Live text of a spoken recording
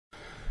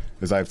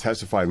As I have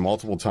testified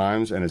multiple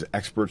times and as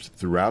experts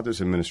throughout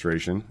this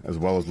administration, as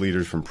well as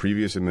leaders from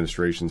previous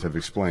administrations have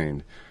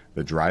explained,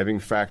 the driving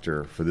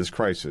factor for this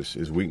crisis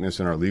is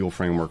weakness in our legal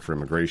framework for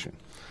immigration.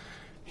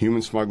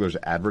 Human smugglers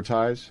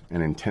advertise,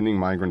 and intending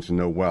migrants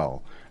know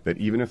well, that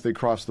even if they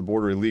cross the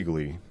border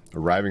illegally,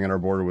 arriving at our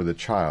border with a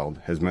child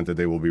has meant that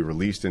they will be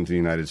released into the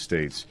United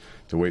States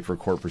to wait for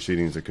court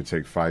proceedings that could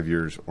take 5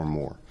 years or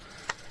more.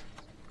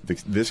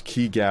 This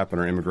key gap in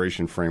our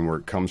immigration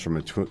framework comes from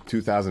a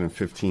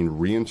 2015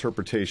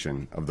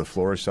 reinterpretation of the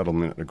Flores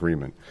Settlement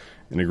Agreement,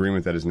 an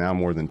agreement that is now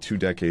more than 2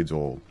 decades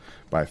old,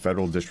 by a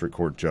federal district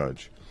court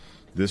judge.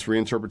 This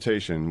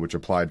reinterpretation, which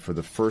applied for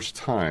the first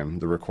time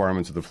the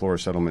requirements of the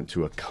Flores Settlement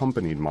to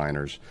accompanied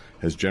minors,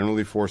 has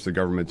generally forced the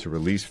government to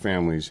release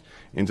families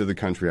into the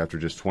country after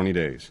just 20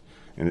 days,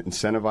 and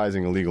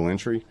incentivizing illegal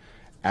entry,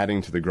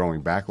 adding to the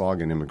growing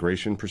backlog in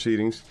immigration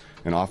proceedings,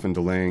 and often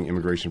delaying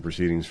immigration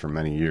proceedings for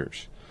many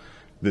years.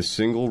 This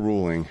single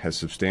ruling has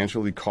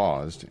substantially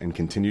caused and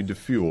continued to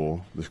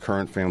fuel the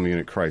current family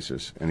unit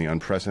crisis and the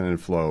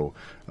unprecedented flow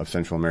of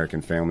Central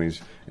American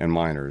families and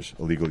minors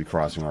illegally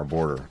crossing our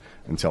border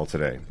until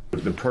today.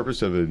 The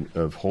purpose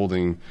of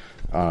holding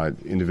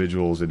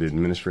individuals in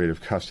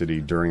administrative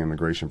custody during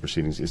immigration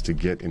proceedings is to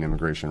get an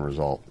immigration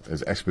result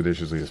as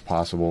expeditiously as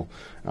possible,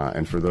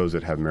 and for those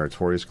that have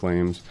meritorious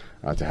claims,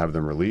 to have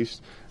them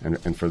released,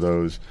 and for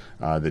those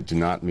that do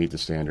not meet the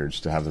standards,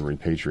 to have them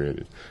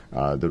repatriated.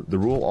 The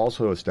rule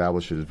also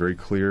establishes very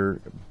clear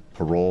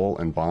parole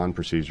and bond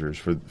procedures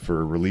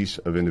for release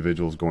of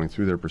individuals going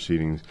through their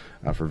proceedings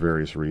for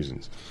various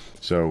reasons.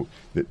 So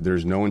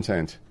there's no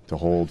intent to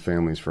hold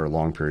families for a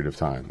long period of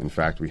time. In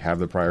fact, we have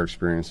the prior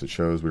experience that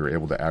shows we were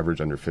able to average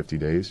under 50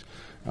 days.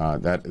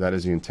 That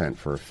is the intent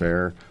for a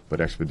fair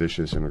but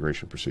expeditious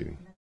immigration proceeding.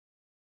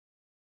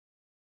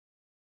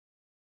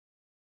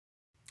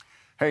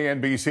 Hey,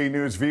 NBC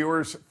News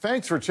viewers,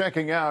 thanks for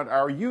checking out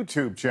our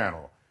YouTube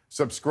channel.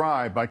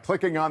 Subscribe by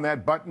clicking on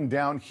that button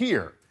down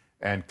here,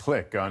 and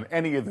click on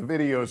any of the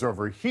videos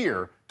over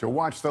here to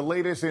watch the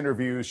latest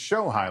interviews,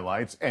 show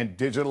highlights, and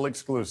digital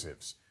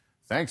exclusives.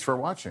 Thanks for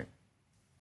watching.